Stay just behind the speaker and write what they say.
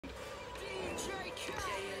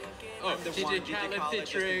Oh, DJ Khaled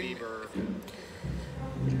featuring.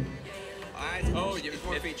 Oh,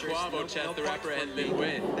 it's Quavo, Chance the Rapper, and Lil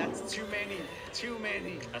Wayne. That's too many. Too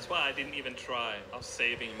many. That's why I didn't even try. I was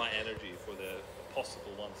saving my energy for the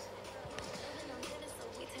possible ones.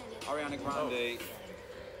 Ariana Grande.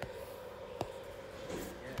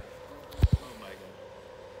 Oh my god.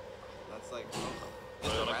 That's like.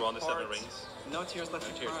 Ariana Grande 7 Rings. No Tears Left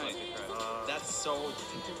to Cry. That's so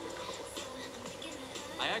difficult.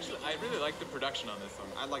 I really like the production on this song.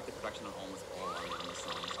 I like the production on almost all Ariana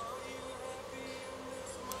songs.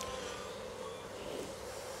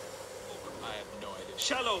 I have no idea.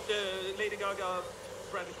 Shallow, Lady Gaga,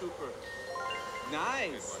 Bradley Cooper.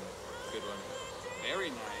 Nice. Good one. Very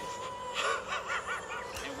nice.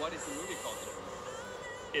 And what is the movie called?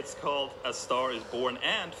 It's called A Star Is Born.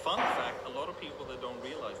 And fun fact, a lot of people that don't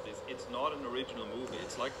realize this, it's not an original movie.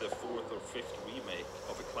 It's like the 4th or 5th remake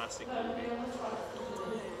of a classic movie.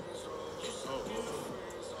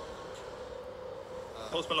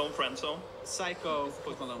 Post Malone, Friend Zone. Psycho,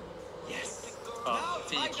 Post Malone. Yes.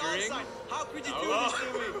 Featuring. How could you do this to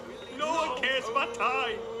me? No one cares about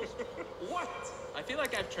time. What? I feel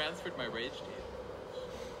like I've transferred my rage to you.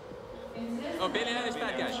 Oh, Billie Eilish,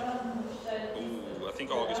 Bad Guy. Ooh, I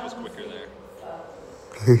think August was quicker there.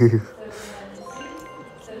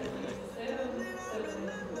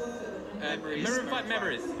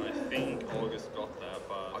 Memories. I think August got that,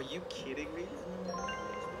 but... Are you kidding me?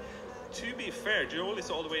 To be fair, Joel is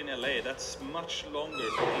all the way in LA. That's much longer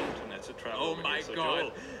for the internet to travel. Oh my so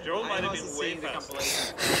god. Joel might have been way faster.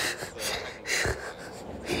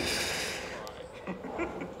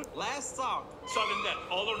 Last song. Sudden Death,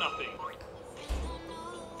 All or Nothing.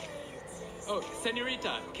 Oh,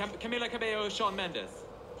 Senorita, Camila Cabello, Shawn Mendes.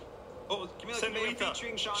 Oh, Camila Cabello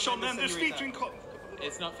featuring Shawn Mendes Senorita. featuring...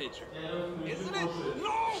 It's not featured. Isn't it?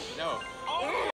 No!